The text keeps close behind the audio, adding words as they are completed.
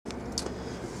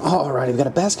Alright, we've got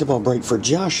a basketball break for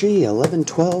Josh E.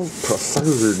 11-12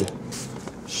 preferred.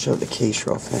 Show the case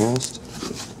real fast.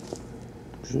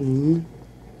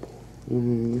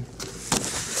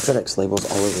 FedEx labels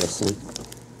all over this thing.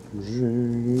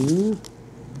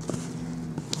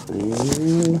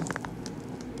 And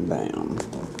bam.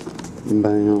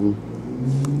 Bam.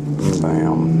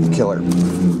 Bam. Killer.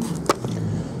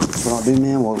 So what I'll do,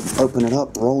 man, we'll open it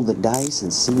up, roll the dice,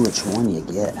 and see which one you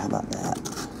get. How about that?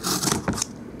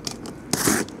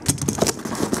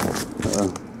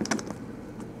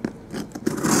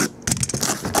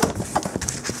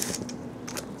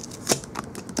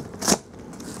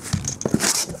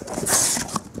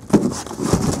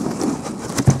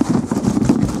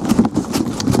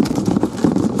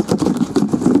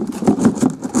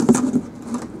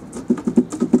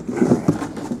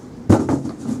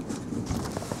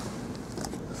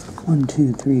 1,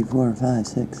 2, 3, 4, 5,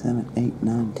 6, 7, 8,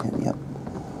 9, 10. Yep.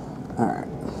 Alright.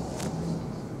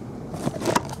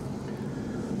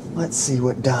 Let's see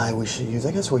what die we should use.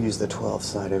 I guess we'll use the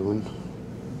 12-sided one.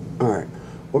 Alright.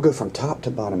 We'll go from top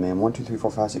to bottom, man. 1, 2, 3,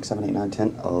 4, 5, 6, 7, 8, 9,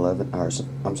 10, 11.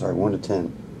 I'm sorry, 1 to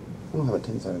 10. I don't have a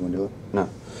 10-sided one, do I? No.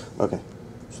 Okay.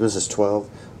 So this is 12.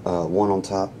 1 on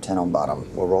top, 10 on bottom.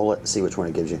 We'll roll it, see which one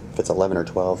it gives you. If it's 11 or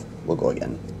 12, we'll go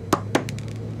again.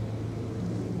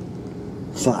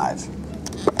 5.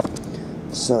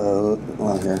 So,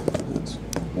 well, here, it's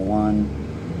 1,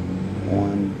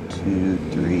 2,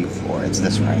 3, 4. It's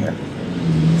this one right here.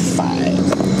 5.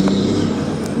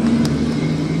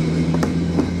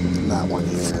 That one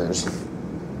here's.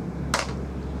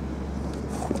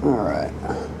 Alright.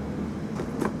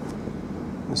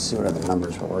 Let's see what other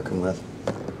numbers we're working with.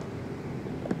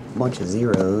 Bunch of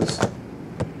zeros.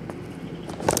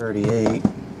 38.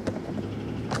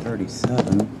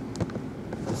 37.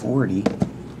 40,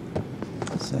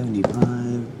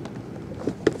 75,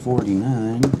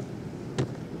 49,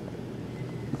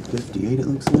 58 it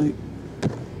looks like,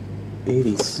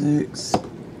 86,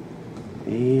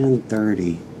 and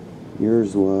 30.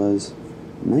 Yours was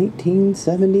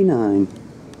 1979.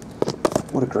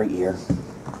 What a great year.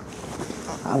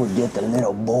 I would get the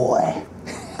little boy.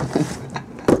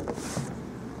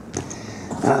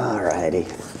 Alrighty.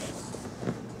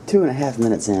 2.5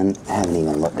 minutes in, I haven't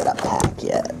even looked at a pack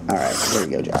yet. Alright, here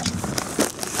we go, Josh.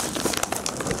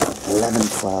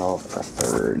 11-12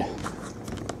 preferred.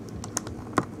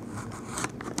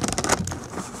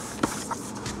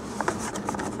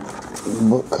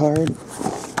 Book card.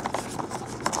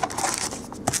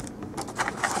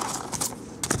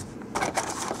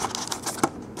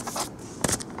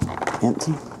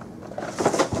 Empty.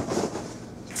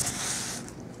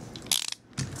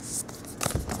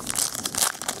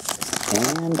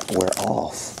 And we're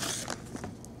off.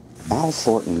 Al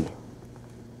Thornton.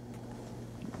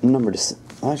 Number to...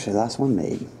 Actually, last one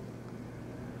made.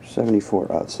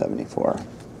 74 out of 74.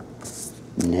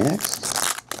 Next.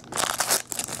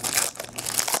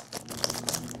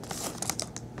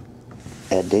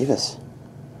 Ed Davis.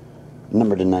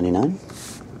 Number to 99.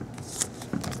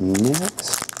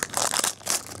 Next.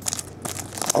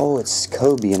 Oh, it's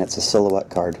Kobe and it's a silhouette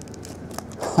card.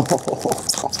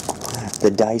 The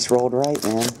dice rolled right,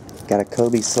 man. Got a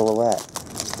Kobe silhouette.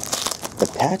 The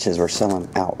patches were selling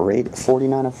outrageous.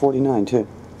 49 of 49, too.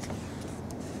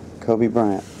 Kobe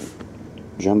Bryant.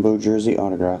 Jumbo jersey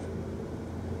autograph.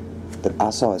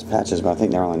 I saw his patches, but I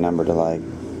think they're only numbered to, like,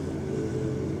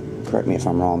 correct me if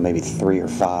I'm wrong, maybe 3 or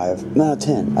 5. No,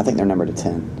 10. I think they're numbered to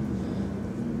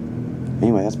 10.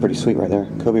 Anyway, that's pretty sweet right there.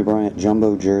 Kobe Bryant,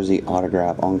 jumbo jersey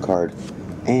autograph on card.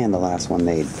 And the last one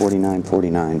made.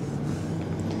 49.49.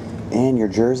 And your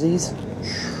jerseys,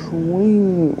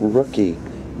 swing rookie,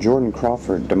 Jordan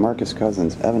Crawford, DeMarcus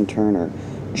Cousins, Evan Turner,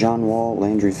 John Wall,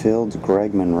 Landry Fields,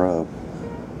 Greg Monroe,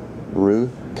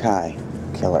 Rue Kai,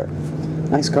 killer.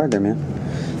 Nice card there, man.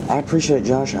 I appreciate it,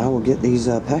 Josh. I will get these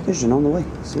packaged and on the way.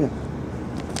 See ya.